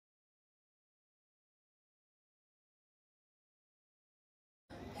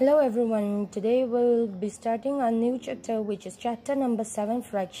Hello everyone, today we'll be starting a new chapter, which is chapter number 7,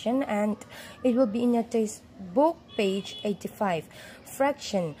 fraction, and it will be in your textbook page 85.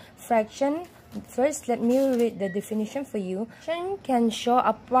 Fraction. First, let me read the definition for you. Fraction can show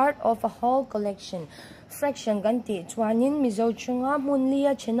a part of a whole collection. Fraction ganti chuanin mizo chunga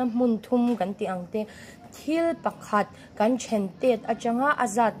munlia chena munthum ganti angte thil pakhat kan chentet achanga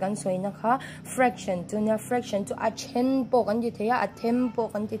azat kan soina kha fraction to fraction to a chen po kan di theya a them po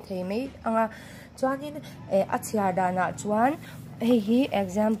kan di thei mai anga chuanin achhia dana chuan hi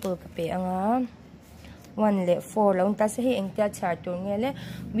example ka pe anga 1 le 4 long ta se hi engtia char tur ngele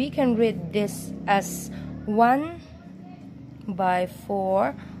we can read this as 1 by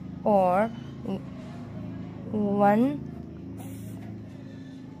 4 or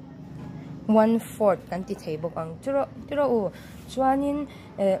 1/4 kan ti thei bok ang turo u chuanin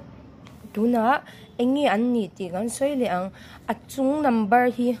tuna engi an ni ti kan soi le ang achung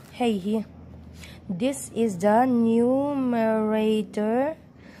number hi hi this is the numerator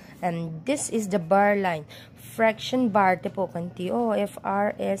and this is the bar line. Fraction bar te po kan ti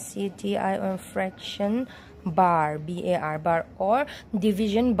fraction fraction bar bar or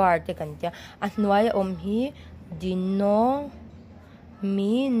division bar te kan ti anwaya hi denominator.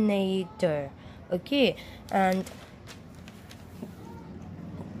 Okay, and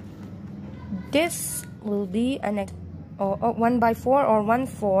this will be an 1/4 or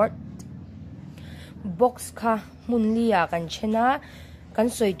 1/4 box ka munlia kan chena kan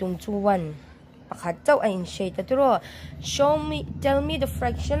soi tum chu 1 pakhat chau a in shade aturo tell me the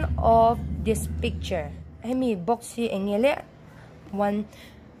fraction of this picture. Hemi box hi engele 1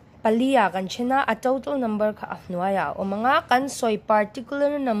 palia kan chena a total number ka afnuaya o mga kan soi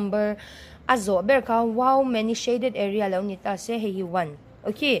particular number azo ber ka wow many shaded area law nita se hi 1.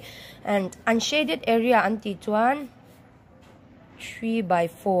 Okay, and unshaded area anti chuan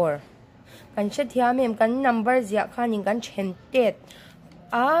 3/4 kan chathia mem kan number zia khanin kan chentet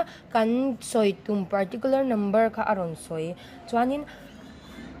a kan soi tum particular number ka aron soi chuanin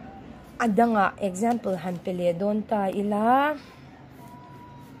adanga example hanpele don ta ila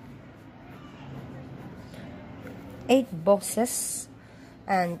 8 boxes,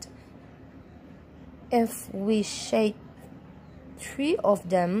 and if we shade 3 of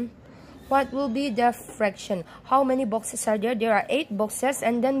them, what will be the fraction? How many boxes are there? There are 8 boxes,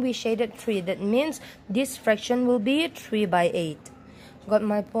 and then we shaded 3. That means this fraction will be 3/8. Got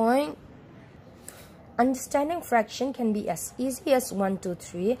my point? Understanding fraction can be as easy as 1, 2,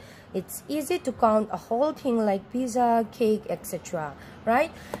 3. It's easy to count a whole thing like pizza, cake, etc.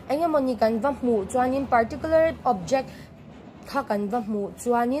 Right? Anya moni kan va mu chuanin particular object kha kan va mu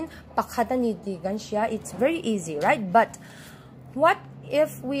chuanin pakhatani ti kan sia. It's very easy, right? But what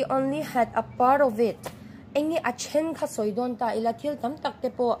if we only had a part of it? Engi a chen kha soidon ta ila thil tam takte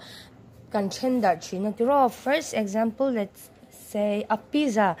po kan chen dar china tiro. First example, let's say a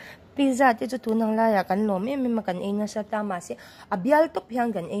pizza te chu tunang la ya kan lom em kan enga sa tama se abial top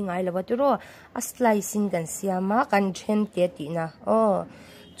hyang kan engai lawa tiro a slicing kan siama kan chen te ti na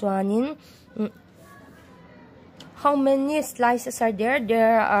chuanin how many slices are there?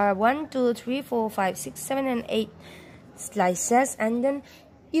 There are 1, 2, 3, 4, 5, 6, 7 and 8 slices, and then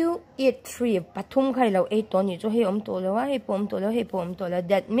you eat 3 pathum khai lo 8 to ni chu he to lo wa he pom to lo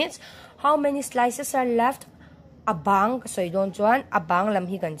that means how many slices are left? Abang so don chuan abang lam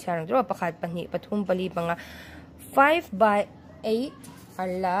hi kan charang ro pakhat pani pathum pali panga 5/8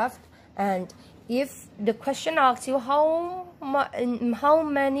 are left. And if the question asks you how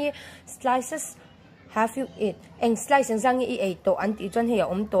many slices have you eat, eng slice ang zangi i 8 to anti chuan he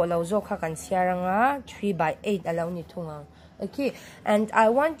to lo zo kha kan charanga 3/8 alaw ni thunga. Okay, and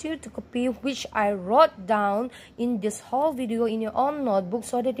I want you to copy which I wrote down in this whole video in your own notebook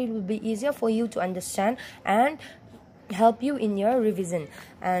so that it will be easier for you to understand and help you in your revision.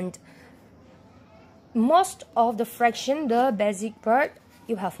 And most of the fraction, the basic part,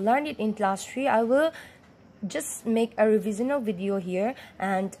 you have learned it in class 3. I will just make a revisional video here,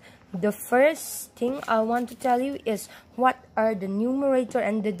 and the first thing I want to tell you is what are the numerator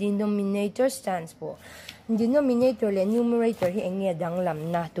and the denominator stands for. Denominator le numerator hi engi dang lam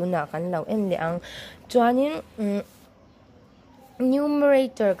na tu na kan lau en le ang chuanin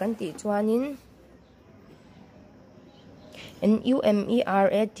numerator kan ti chuanin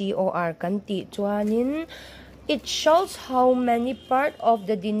numerator kan ti chuanin it shows how many part of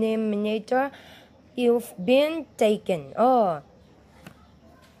the denominator you've been taken.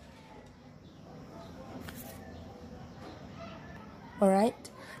 Alright,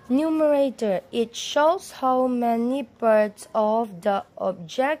 numerator, it shows how many parts of the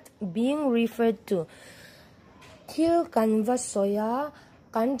object being referred to. Til kanva soya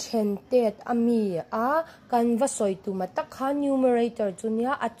kan chen tet ami a kan va soi tu matak kha numerator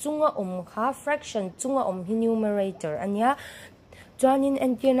chunia achunga kha fraction chunga hi numerator ania chuanin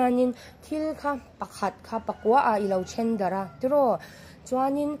entinanin thil kha pakhat kha pakwa a ilo chen dara tro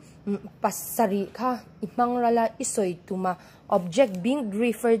chuanin pasari kha imangrala isoi tuma object being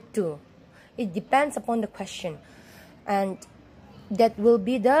referred to. It depends upon the question, and that will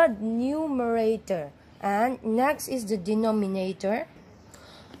be the numerator. And next is the denominator.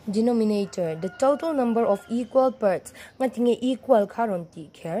 Denominator, the total number of equal parts. Ngatinge equal karon ti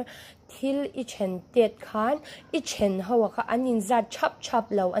kher thil I chen tet khan I chen hawa kha anin za chap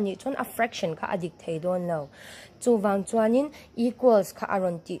lo ani chon a fraction kha adik thei don lo chu wang chuanin equals kha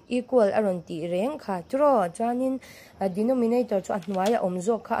aron ti equal aron ti reng kha tro chuanin denominator chu anwaya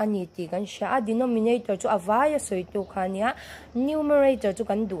omzo kha ani ti kan sha denominator chu awaya soitu khania numerator chu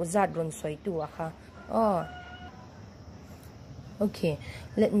kan du zat ron soitu kha Okay,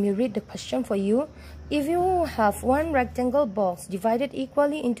 let me read the question for you. If you have one rectangle box divided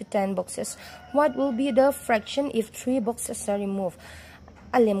equally into 10 boxes, what will be the fraction if 3 boxes are removed?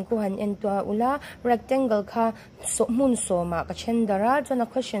 Alim ko han entwa ula rectangle ka so mun so ma ka chendara chona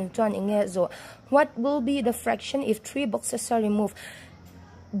question chuan inge zo. What will be the fraction if 3 boxes are removed?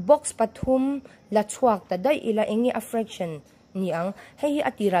 Box pathum la chuak ta dai ila inge a fraction niang hei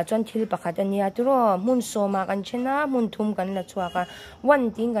atira chuan thil pakhat ania turo mun so ma kan chena mun thum kan la chuaka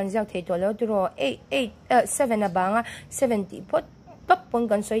 1 ting kan jak thei to lo turo 7 abanga 70 pot top pon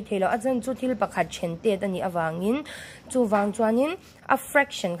kan soi thelo ajan chu thil pakhat chen te ani awangin chu wang chuanin a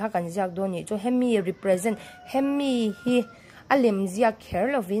fraction kha kan jak do ni chu hemi represent hemi hi alem zia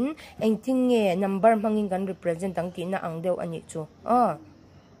kherlovin engting nge number mangin kan represent ang ti na ang deu ani chu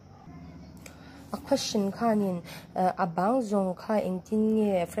a question khanin abang zong kha engting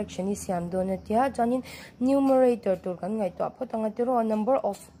fraction is yam donatia janin numerator tur kan ngai to photanga tiro number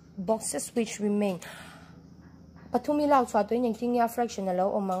of boxes which remain pathumi lak chwa to engting ya fraction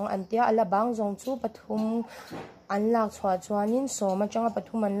alo omang antia ala bang zong chu pathum an lak chwa chuanin so ma changa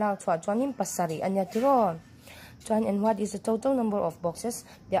pathum an lak chwa chuanin pasari anya tiro chuan. And what is the total number of boxes?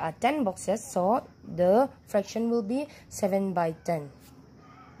 There are 10 boxes, so the fraction will be 7/10.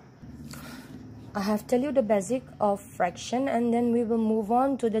 I have tell you the basic of fraction, and then we will move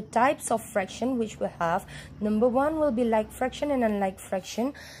on to the types of fraction which we have. Number 1 will be like fraction and unlike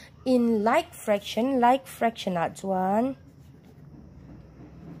fraction. In like fraction at one.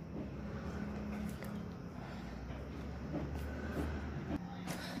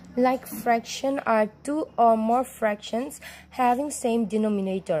 Like fraction are 2 or more fractions having same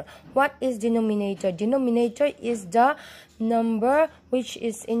denominator. What is denominator? Denominator is the number which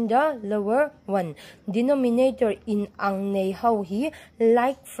is in the lower one. Denominator in ang nei how hi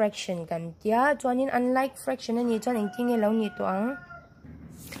like fraction kan tia chuanin unlike fraction ani chuan engting lo ni to ang.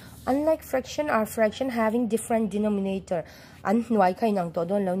 Unlike fraction are fraction having different denominator. An nuai kai nang to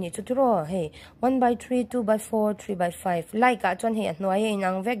don lo ni chu tro hey 1/3, 2/4, 3/5. Like a chuan hey nuai in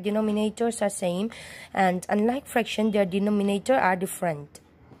ang vek denominators are same, and unlike fraction their denominator are different.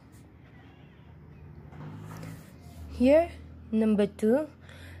 Here number 2,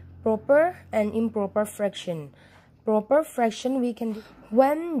 proper and improper fraction. Proper fraction we can do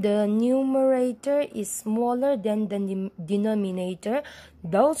when the numerator is smaller than the denominator.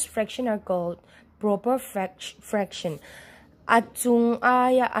 Those fractions are called proper fraction. Achung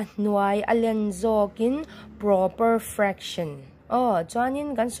aya atnuai alenzokin proper fraction.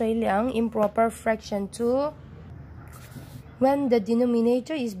 Chuanin kan soi liang improper fraction too. When the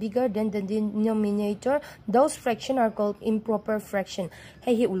denominator is bigger than the denominator, those fractions are called improper fraction.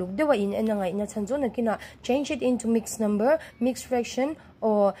 Hey, hi uluk dewa in enangai na chanzo na kina change it into mixed number, mixed fraction,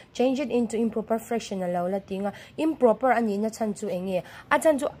 or change it into improper fraction na laula tinga. Improper ani na chanzo enge. A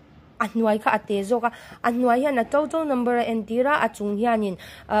chanzo anuai ka atezo ka anuai yan na total number entira achung yanin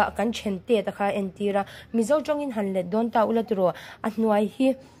kan chente ta ka entira mizo jongin hanle don ta ulaturo anuai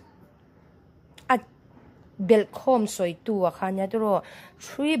hi belkom soi tu akhanya dro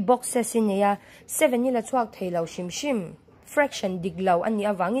 3 boxes in ya 7 nila chuak theilo shim fraction diglaw ani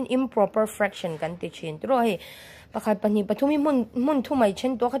awangin improper fraction kan ti chin dro he pakhat pani pathumi mun thumai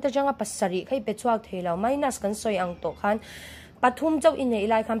chen to khata janga pasari khai pe chuak theilo minus kan soi ang to khan pathum chau in nei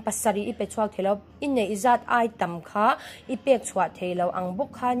lai khan pasari I pe chuak theilo in nei izat ai tam kha I pe chwa theilo ang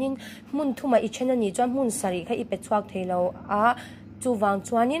buk khanin mun thuma I chen ani chuan mun sari khai I pe chuak theilo a chu wang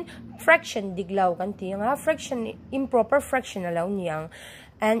chuanin fraction diglaw kan tinga fraction improper fraction alo niang,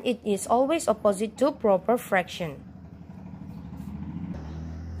 and it is always opposite to proper fraction.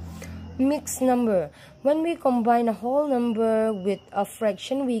 Mixed number. When we combine a whole number with a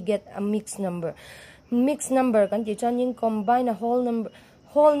fraction we get a mixed number. Mixed number kan ti chuanin combine a whole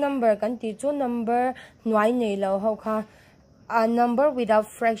whole number kan ti chu number nuai nei lo ho kha a number without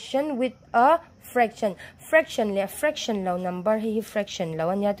fraction with a fraction le fraction lo number hi fraction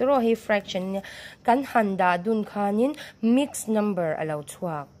lo anya tu ro hi fraction kan handa dun khanin mixed number alo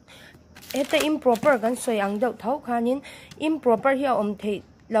chuak eta improper kan soi ang deuh thau khanin improper hi om thei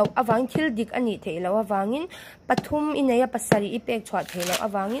lo awang thil dik ani thei lo awangin pathum inaya pasari ipek chhuat thei lo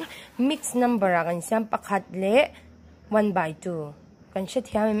awangin mixed number a kan siam pakhat le 1/2 kan she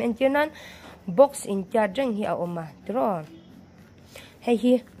thiam em entianan box in tia jeng hi a oma tro hei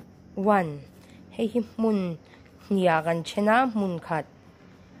hi 1 hei hi mun nia kan chena mun khat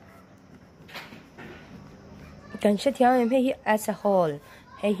kan she thiam em hei hi as a whole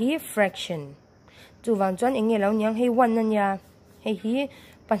hei hi fraction chu wang chuan enge lo niang hei 1 ania hei hi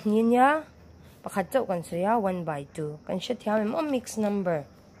pahninya pakhat chau kan soya 1/2 kan she thiam em mixed number.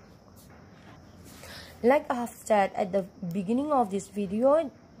 Like I have said at the beginning of this video,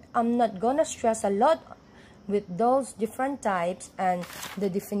 I'm not gonna stress a lot with those different types and the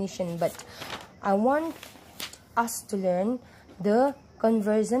definition, but I want us to learn the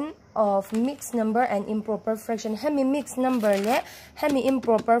conversion of mixed number and improper fraction. Hemi mixed number le hemi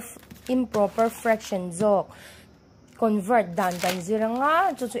improper fraction zo convert dan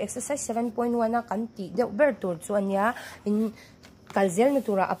ziranga to exercise 7.1 na kanti de bertur chu anya in kalzel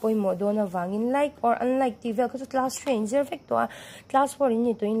natura apoy mo do na wangin like or unlike tivel kasi class 3 in zero vector class 4 in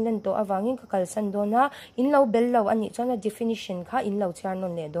ito in lento awangin kakalsan do na in law bell law ani chana definition ka in law char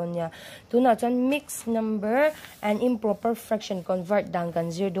non le do nya do na chan mixed number and improper fraction convert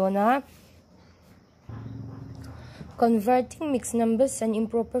dangan zero do na converting mixed numbers and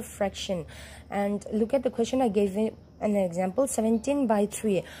improper fraction. And look at the question I gave an example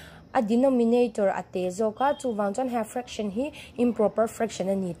 17/3. A denominator at tezo ka to wangchan have fraction hi improper fraction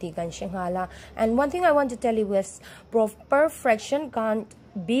ani ti kan shinghala. And one thing I want to tell you is proper fraction can't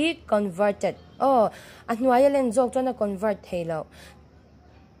be converted. Oh, at nuayalen zok to na convert hello.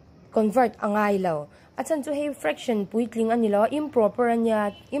 Convert angay law. At san to hey fraction puitling ani law improper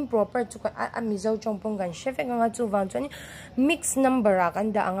anya improper to amizaw chongpong gan chef nga to wangchan mixed number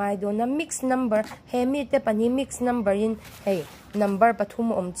akanda angay do na mixed number hemi te pani mixed number in hey number pathum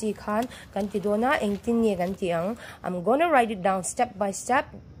omchi khan kanti dona engtin ye ganti ang I'm gonna write it down step by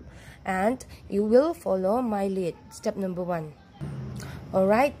step and you will follow my lead. Step number 1. All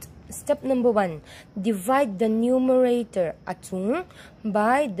right, step number 1, divide the numerator atung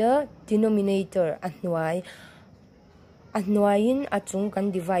by the denominator anwayin atung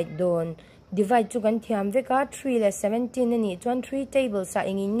kan divide don divide chu kan thiam veka 3 le 17 ani 3 tables sa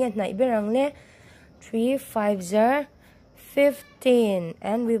ingin nge na iberang le 3 5 15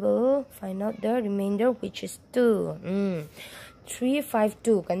 and we will find out the remainder which is 2 3 5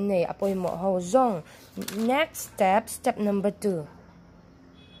 2 kan nei apoy mo ho zong. Next step number 2.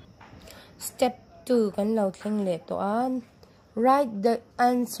 Step 2 kan lau thleng le to an write the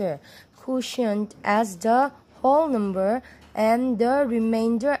answer quotient as the whole number and the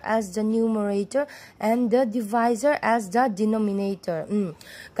remainder as the numerator and the divisor as the denominator.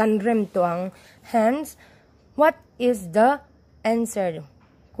 Kan rem to ang hence what is the answer?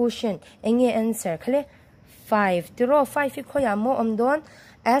 Quotient. Enge answer. Kale 5. Tiro 5 ikoya mo omdon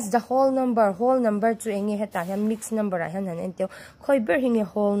as the whole number to enge heta yan mixed number yan ente koi ber hinge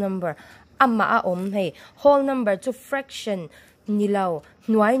whole number. Amma a hey whole number to fraction nilaw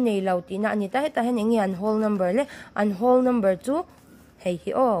nuai nei law ti na ani ta heta hen enge an whole number le an whole number to hey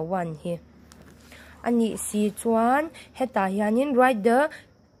hi 1 hi ani si chuan heta hianin write the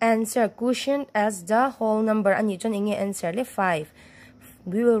answer quotient as the whole number ani chon enge answer le 5.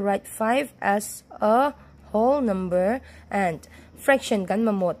 We will write 5 as a whole number and fraction kan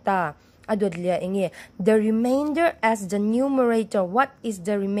mamota adod lia enge the remainder as the numerator. What is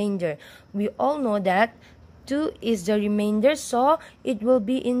the remainder? We all know that 2 is the remainder, so it will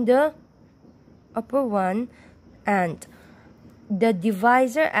be in the upper one and the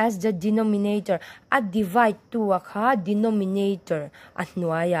divisor as the denominator. A divide 2 ka denominator at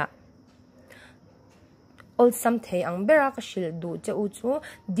nuaya all something ang bera ka shil du che uchu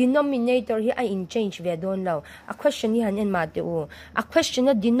denominator hi I in change ve don law a question hi han en ma te u a question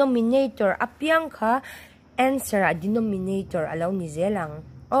na denominator apiang ka answer a denominator alaw ni zelang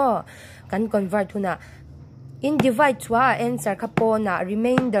kan convert huna in divide chwa answer ka po na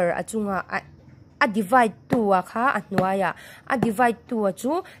remainder achunga a divide 2 ka atnuaya a divide 2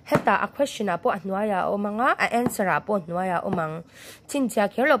 chu heta a question apo atnuaya o mga a answer apo atnuaya o mang chincha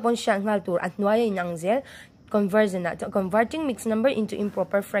kherlo pon shan ngal tur atnuaya inang zel conversion converting mixed number into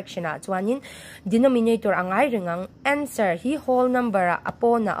improper fraction chuanin denominator angai ringang answer hi whole number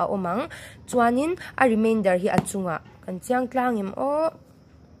apo na a omang chuanin a remainder hi achunga kan chiang tlangim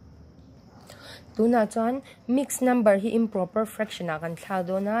tuna chuan mixed number hi improper fraction a kan thla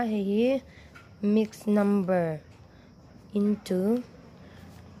dawna hi mixed number into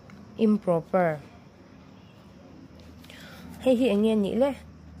improper hi enge ni le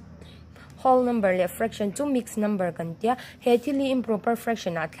whole number le fraction to mixed number kan tia he thili improper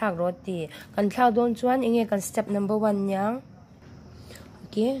fraction a thak ro ti kan thla don chuan enge kan step number 1 nya.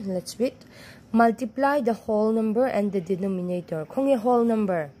 Okay, let's read. Multiply the whole number and the denominator. Khonge whole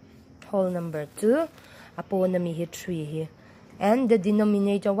number 2 upon mi hi 3 here. And the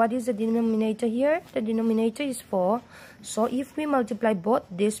denominator, what is the denominator here? The denominator is 4. So if we multiply both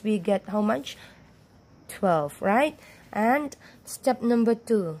this, we get how much? 12, right? And step number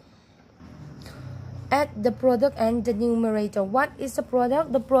 2. Add the product and the numerator. What is the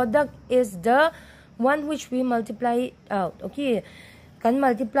product? The product is the one which we multiply out. Okay. Kan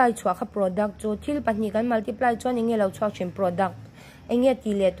multiply chua ka product so thil pani kan multiply chuan enge lo chua chin product enge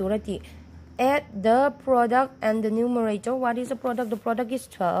ti le turati. Add the product and the numerator. What is the product? The product is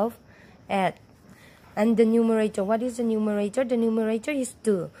 12. Add. And the numerator. What is the numerator? The numerator is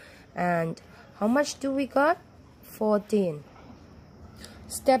 2. And how much do we got? 14.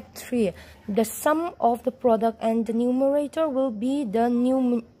 Step 3. The sum of the product and the numerator will be the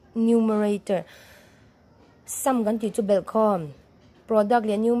numerator. Sum gan ti chu belkom. Product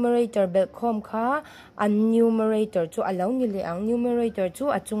le numerator belkom kha a numerator chu alo ni le ang numerator chu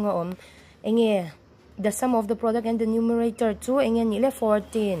achunga enge the sum of the product and the numerator chu enge ni le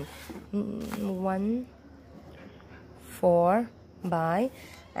 14 1 4 by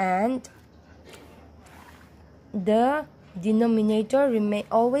and the denominator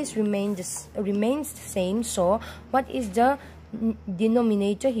always remains the same. So what is the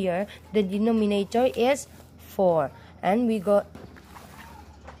denominator here? The denominator is 4 and we got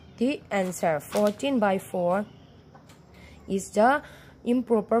the answer. 14 by 4 is the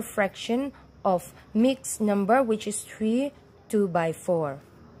improper fraction of mixed number, which is 3 2 by 4.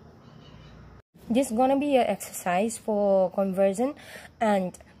 This is gonna be an exercise for conversion.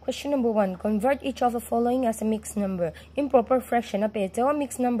 And question number 1, convert each of the following as a mixed number. Improper fraction ape chawa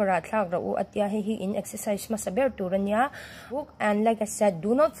mixed number at thak ra u atya hi in exercise masaber turanya book. And like I said,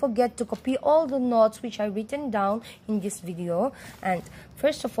 do not forget to copy all the notes which are written down in this video. And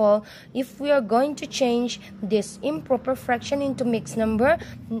first of all, if we are going to change this improper fraction into mixed number,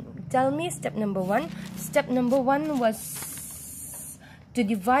 tell me step number 1. Step number 1 was to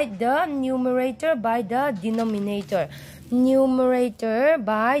divide the numerator by the denominator. Numerator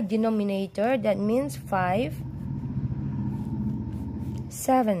by denominator, that means 5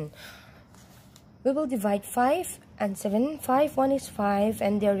 7. We will divide 5 and 7. 5 1 is 5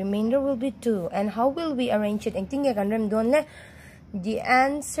 and the remainder will be 2. And how will we arrange it? The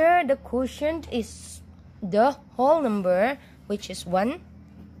answer, the quotient is the whole number, which is 1,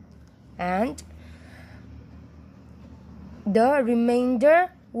 and the remainder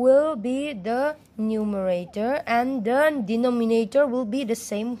will be the numerator, and the denominator will be the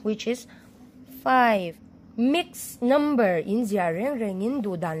same, which is 5. Mixed number in ziareng rengin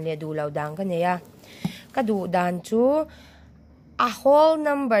du dan le du lau dang kaneya kadu dan chu a whole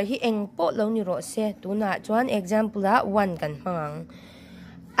number hi engpo lo ni ro se tuna chuan example a 1 kan hang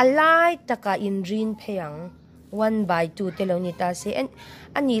alai taka in rin pheyang 1 by 2 te lo ni ta se and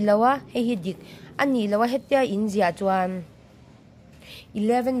ani lawa he hi dik ani lawa hetia in zia chuan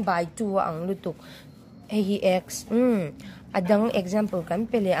 11 by 2 ang lutuk hi x adang example kan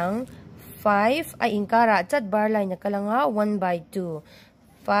pele ang 5 ay inkara chat bar line na kalanga 1 by 2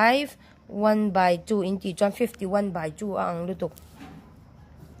 5 1 by 2 inti chuan 51 by 2 ang lutuk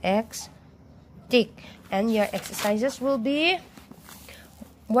x tick. And your exercises will be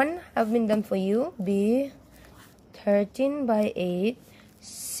 1 have been done for you, b 13 by 8,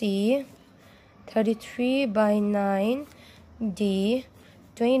 c 33 by 9, d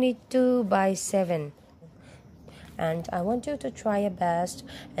 22 by 7. And I want you to try your best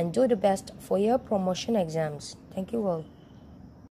and do the best for your promotion exams. Thank you all.